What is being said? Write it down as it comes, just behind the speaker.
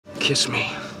Kiss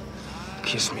me.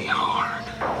 Kiss me hard.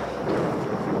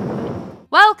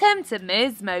 Welcome to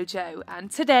MsMojo,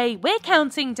 and today we're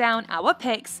counting down our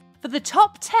picks for the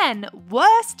top 10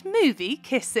 worst movie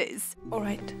kisses.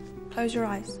 Alright, close your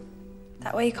eyes.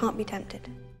 That way you can't be tempted.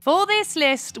 For this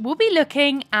list, we'll be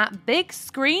looking at big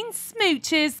screen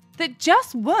smooches that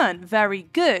just weren't very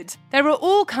good. There are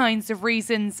all kinds of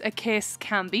reasons a kiss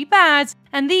can be bad,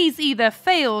 and these either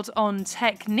failed on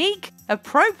technique,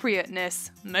 appropriateness,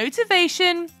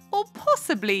 motivation, or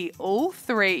possibly all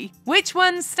three. Which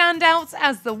ones stand out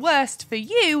as the worst for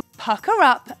you? Pucker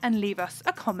up and leave us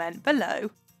a comment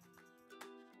below.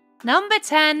 Number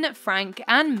 10, Frank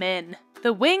and Min,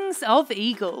 The Wings of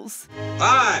Eagles.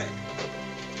 Hi!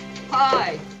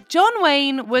 Hi! John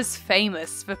Wayne was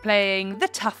famous for playing the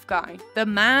tough guy, the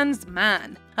man's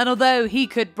man. And although he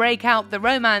could break out the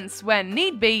romance when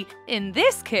need be, in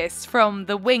this kiss from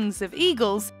The Wings of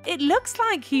Eagles, it looks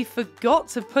like he forgot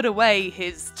to put away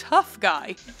his tough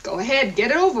guy. Go ahead,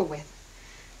 get it over with.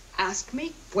 Ask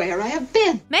me where I have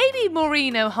been. Maybe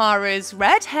Maureen O'Hara's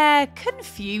red hair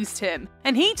confused him,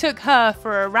 and he took her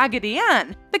for a Raggedy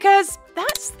Ann, because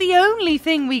that's the only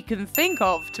thing we can think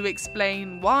of to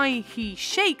explain why he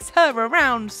shakes her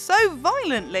around so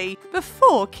violently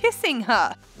before kissing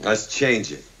her. Let's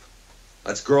change it.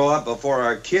 Let's grow up before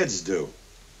our kids do.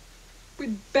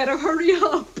 We'd better hurry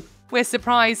up. We're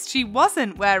surprised she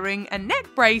wasn't wearing a neck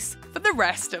brace for the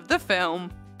rest of the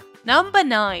film. Number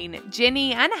 9,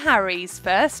 Ginny and Harry's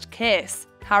first kiss,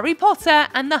 Harry Potter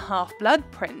and the Half-Blood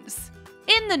Prince.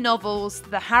 In the novels,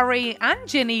 the Harry and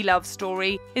Ginny love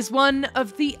story is one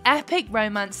of the epic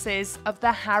romances of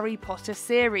the Harry Potter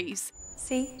series.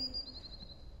 See?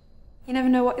 You never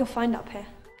know what you'll find up here.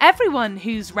 Everyone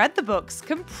who's read the books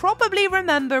can probably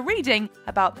remember reading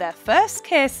about their first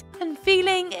kiss and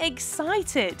feeling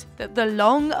excited that the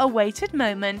long-awaited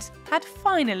moment had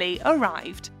finally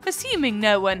arrived, assuming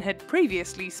no one had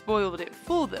previously spoiled it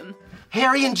for them.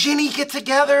 Harry and Ginny get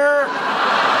together!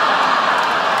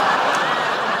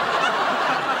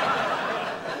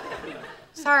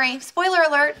 Sorry, spoiler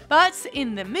alert. But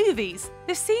in the movies,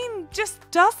 the scene just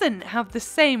doesn't have the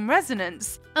same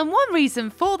resonance. And one reason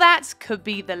for that could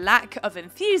be the lack of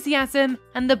enthusiasm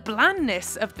and the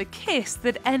blandness of the kiss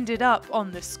that ended up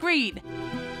on the screen.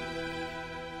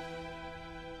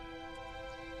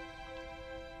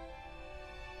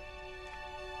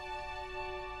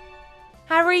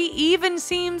 Harry even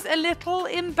seems a little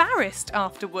embarrassed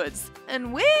afterwards,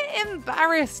 and we're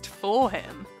embarrassed for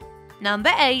him.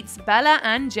 Number 8, Bella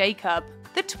and Jacob,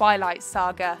 The Twilight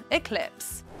Saga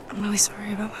Eclipse. I'm really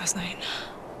sorry about last night.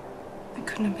 It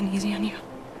couldn't have been easy on you.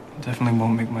 Definitely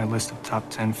won't make my list of top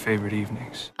 10 favorite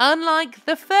evenings. Unlike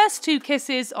the first two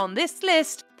kisses on this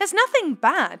list, there's nothing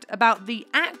bad about the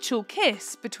actual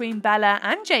kiss between Bella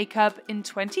and Jacob in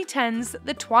 2010's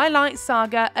The Twilight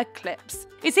Saga Eclipse.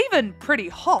 It's even pretty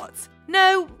hot.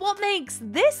 No, what makes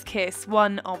this kiss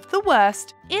one of the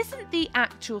worst isn't the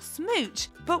actual smooch,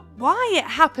 but why it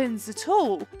happens at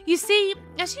all. You see,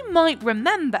 as you might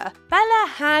remember, Bella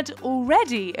had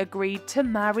already agreed to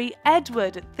marry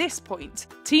Edward at this point.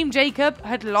 Team Jacob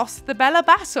had lost the Bella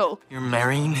battle. You're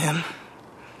marrying him?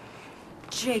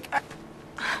 Jake,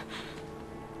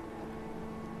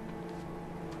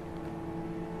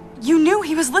 You knew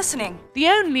he was listening. The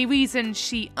only reason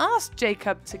she asked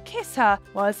Jacob to kiss her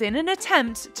was in an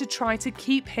attempt to try to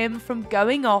keep him from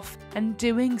going off and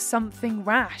doing something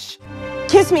rash.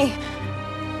 Kiss me.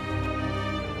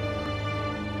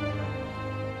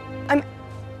 I'm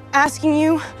asking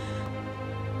you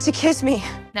to kiss me.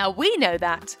 Now we know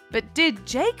that, but did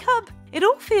Jacob? It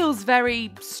all feels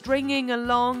very stringing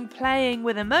along, playing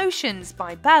with emotions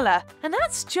by Bella, and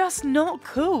that's just not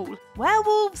cool.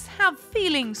 Werewolves have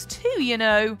feelings too, you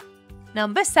know.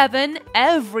 Number 7,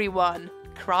 Everyone,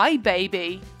 Cry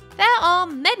Baby. There are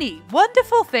many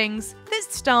wonderful things that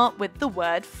start with the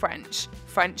word French.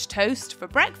 French toast for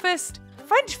breakfast,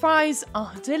 French fries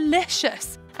are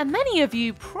delicious, and many of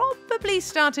you probably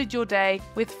started your day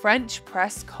with French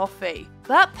press coffee.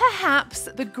 But perhaps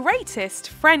the greatest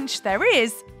French there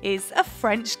is a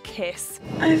French kiss.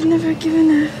 I've never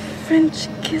given a French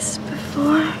kiss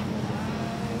before.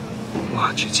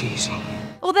 Watch, it's easy.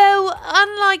 Although,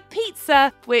 unlike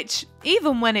pizza, which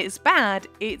even when it's bad,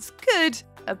 it's good,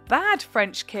 a bad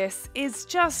French kiss is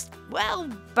just, well,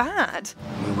 bad.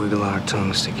 We wiggle our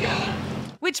tongues together.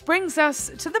 Which brings us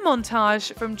to the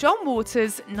montage from John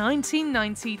Waters'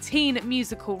 1990 teen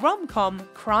musical rom-com,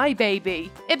 Cry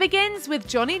Baby. It begins with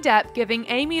Johnny Depp giving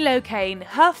Amy Locane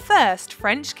her first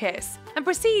French kiss, and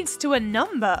proceeds to a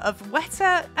number of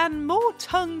wetter and more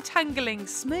tongue-tangling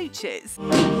smooches.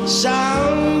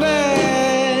 Someday,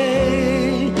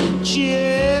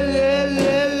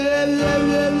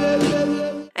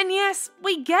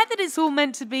 get that it's all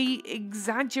meant to be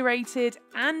exaggerated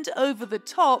and over the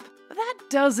top, but that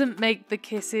doesn't make the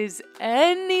kisses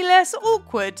any less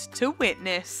awkward to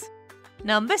witness.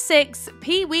 Number 6,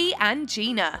 Pee-wee and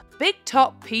Gina. Big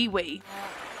Top Pee-wee.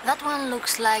 That one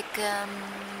looks like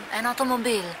an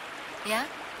automobile, yeah?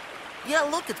 Yeah,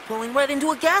 look, it's pulling right into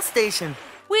a gas station.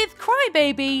 With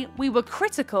Crybaby, we were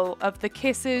critical of the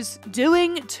kisses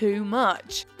doing too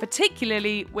much,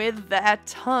 particularly with their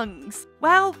tongues.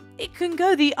 Well, it can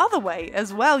go the other way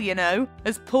as well, you know,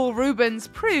 as Paul Rubens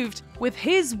proved with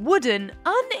his wooden,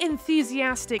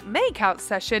 unenthusiastic makeout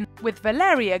session with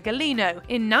Valeria Golino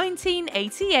in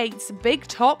 1988's Big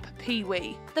Top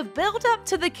Pee-wee. The build-up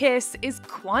to the kiss is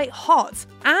quite hot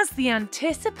as the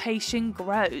anticipation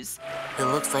grows. It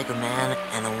looks like a man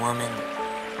and a woman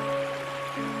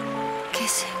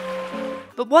Kissing.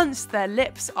 But once their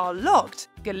lips are locked,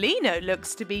 Golino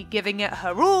looks to be giving it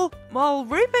her all, while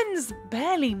Rubens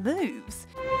barely moves.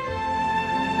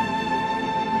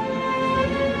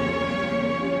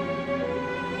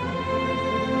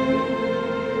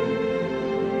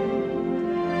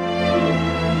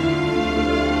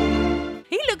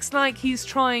 He looks like he's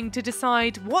trying to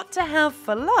decide what to have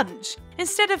for lunch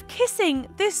instead of kissing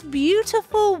this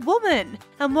beautiful woman.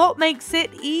 And what makes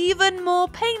it even more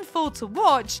painful to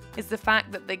watch is the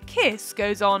fact that the kiss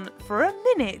goes on for a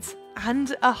minute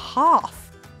and a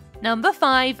half. Number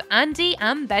 5, Andy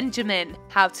and Benjamin.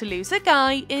 How to lose a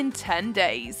guy in 10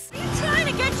 days. Are you trying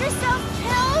to get yourself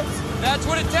killed? That's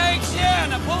what it takes, yeah,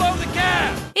 now pull over the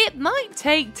gas. It might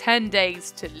take 10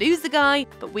 days to lose a guy,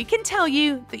 but we can tell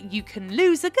you that you can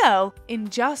lose a girl in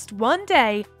just 1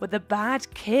 day with a bad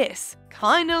kiss.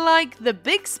 Kinda like the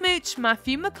big smooch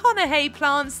Matthew McConaughey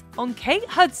plants on Kate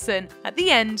Hudson at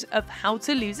the end of How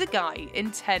to Lose a Guy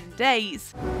in 10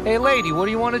 Days. Hey, lady, what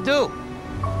do you want to do?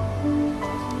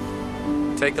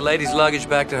 Take the lady's luggage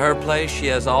back to her place. She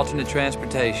has alternate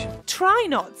transportation. Try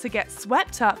not to get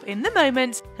swept up in the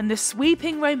moment and the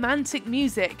sweeping romantic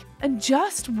music, and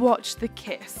just watch the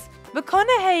kiss.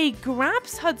 McConaughey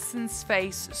grabs Hudson's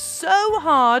face so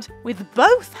hard with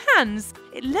both hands,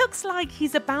 it looks like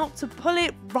he's about to pull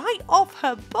it right off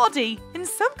her body in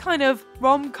some kind of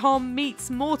rom-com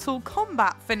meets Mortal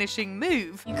Kombat finishing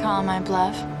move. You calling my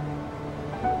bluff?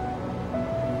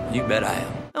 You bet I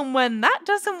am. And when that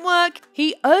doesn't work,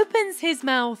 he opens his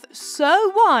mouth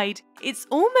so wide, it's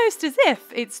almost as if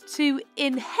it's to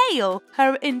inhale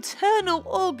her internal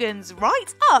organs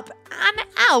right up and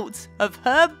out of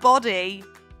her body.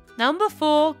 Number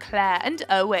 4, Claire and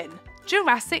Owen.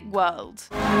 Jurassic World. Is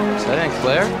that Aunt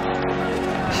Claire?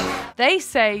 They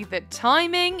say that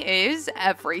timing is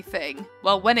everything.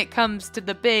 Well, when it comes to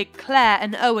the big Claire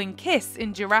and Owen kiss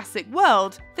in Jurassic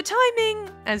World, the timing,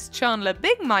 as Chandler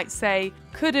Bing might say,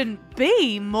 couldn't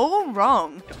be more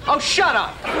wrong. Oh, shut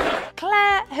up!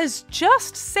 Claire has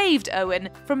just saved Owen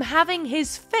from having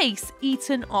his face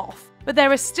eaten off. But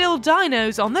there are still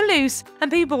dinos on the loose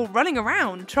and people running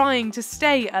around trying to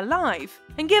stay alive.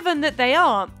 And given that they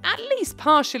are at least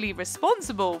partially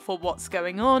responsible for what's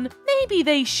going on, maybe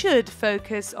they should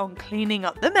focus on cleaning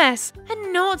up the mess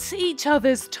and not each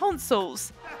other's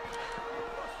tonsils.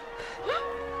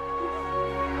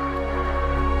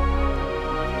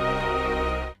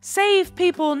 Save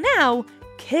people now,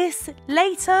 kiss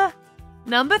later.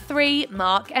 Number 3,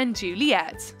 Mark and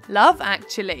Juliet. Love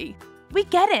Actually. We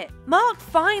get it. Mark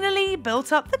finally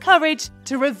built up the courage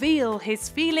to reveal his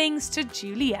feelings to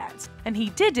Juliet, and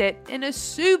he did it in a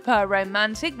super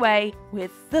romantic way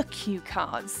with the cue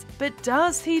cards. But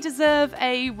does he deserve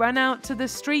a run out to the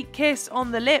street kiss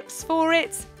on the lips for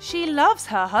it? She loves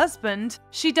her husband.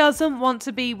 She doesn't want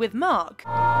to be with Mark.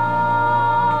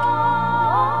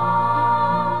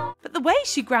 But the way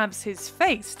she grabs his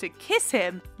face to kiss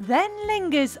him, then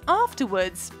lingers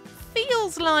afterwards,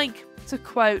 feels like, to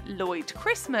quote Lloyd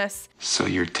Christmas, "So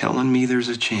you're telling me there's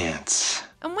a chance?"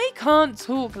 And we can't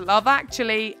talk Love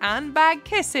Actually and bad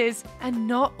kisses and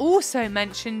not also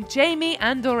mention Jamie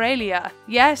and Aurelia.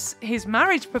 Yes, his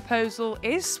marriage proposal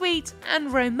is sweet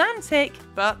and romantic,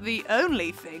 but the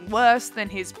only thing worse than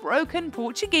his broken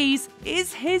Portuguese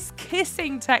is his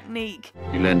kissing technique.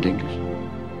 You learned English?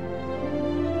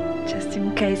 Just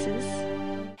in cases.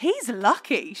 He's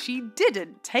lucky she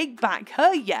didn't take back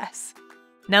her yes.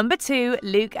 Number 2,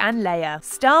 Luke and Leia.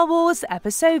 Star Wars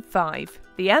Episode 5.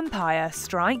 The Empire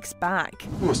Strikes Back.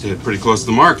 You must have hit pretty close to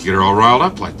the mark to get her all riled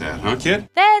up like that, huh, kid?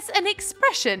 There's an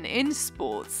expression in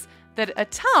sports that a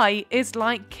tie is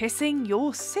like kissing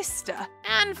your sister.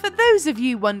 And for those of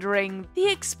you wondering, the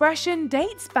expression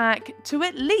dates back to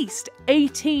at least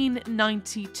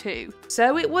 1892.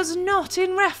 So it was not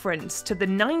in reference to the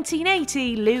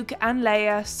 1980 Luke and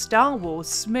Leia Star Wars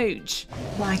smooch.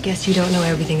 Well, I guess you don't know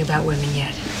everything about women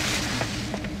yet.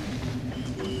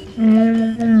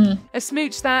 A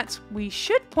smooch that, we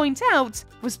should point out,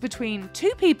 was between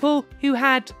two people who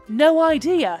had no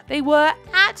idea they were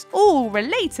at all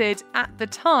related at the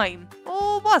time.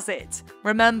 Or was it?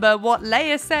 Remember what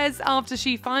Leia says after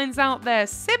she finds out they're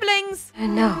siblings?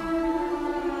 And no.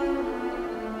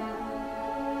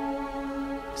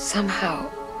 Somehow,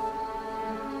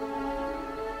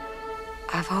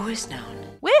 I've always known.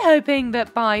 We're hoping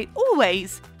that by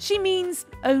always, she means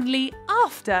only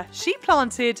after she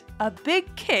planted a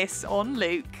big kiss on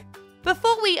Luke.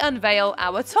 Before we unveil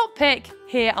our top pick,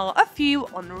 here are a few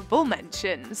honourable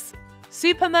mentions.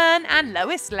 Superman and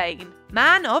Lois Lane,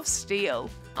 Man of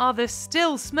Steel. Are the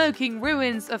still smoking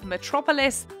ruins of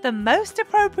Metropolis the most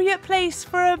appropriate place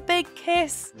for a big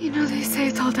kiss? You know, they say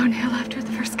it's all downhill after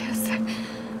the first kiss.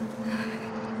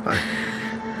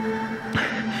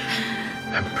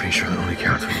 I'm pretty sure that only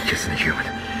counts when you're kissing a human.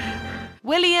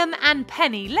 William and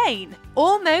Penny Lane,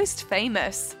 Almost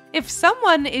Famous. If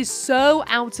someone is so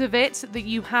out of it that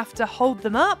you have to hold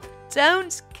them up,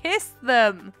 don't kiss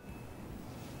them.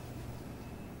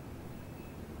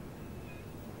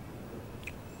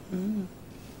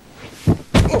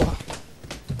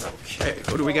 Okay,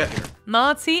 what do we got here?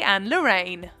 Marty and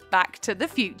Lorraine, Back to the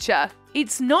Future.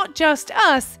 It's not just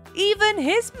us, even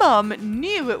his mum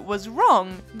knew it was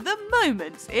wrong the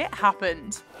moment it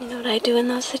happened. You know what I do in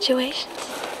those situations?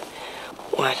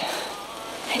 What?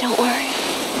 I don't worry.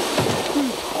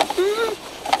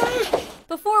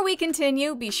 Before we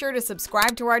continue, be sure to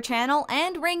subscribe to our channel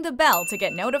and ring the bell to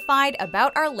get notified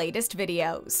about our latest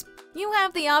videos. You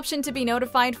have the option to be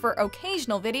notified for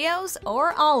occasional videos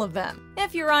or all of them.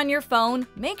 If you're on your phone,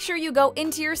 make sure you go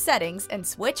into your settings and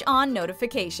switch on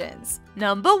notifications.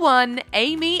 Number 1,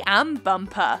 Amy and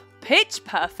Bumper, Pitch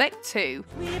Perfect 2.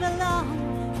 We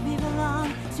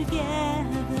belong together.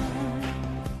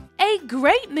 A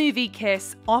great movie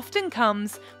kiss often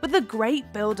comes with a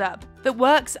great build-up that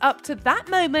works up to that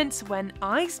moment when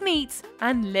eyes meet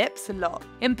and lips lock.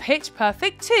 In Pitch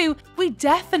Perfect 2, we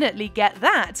definitely get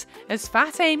that as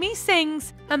Fat Amy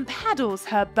sings and paddles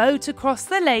her boat across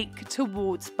the lake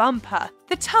towards Bumper,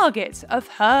 the target of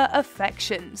her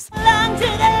affections. Belong to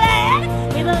the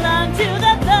land, we belong to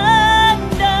the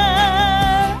thunder.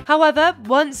 However,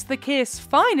 once the kiss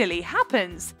finally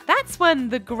happens, that's when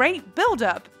the great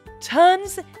build-up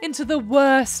turns into the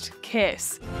worst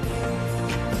kiss.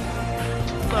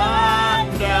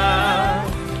 Thunder.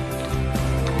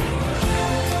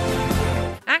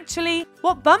 Actually,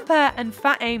 what Bumper and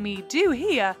Fat Amy do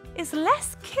here is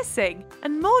less kissing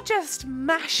and more just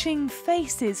mashing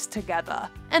faces together.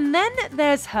 And then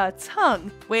there's her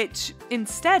tongue, which,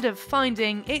 instead of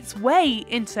finding its way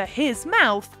into his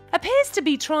mouth, appears to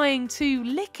be trying to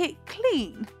lick it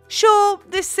clean. Sure,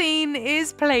 this scene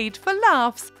is played for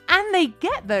laughs, and they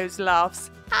get those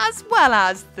laughs, as well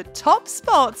as the top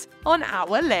spot on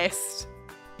our list.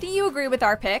 Do you agree with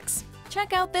our picks?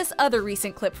 Check out this other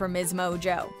recent clip from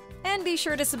MsMojo. And be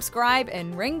sure to subscribe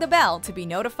and ring the bell to be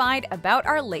notified about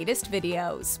our latest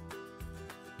videos.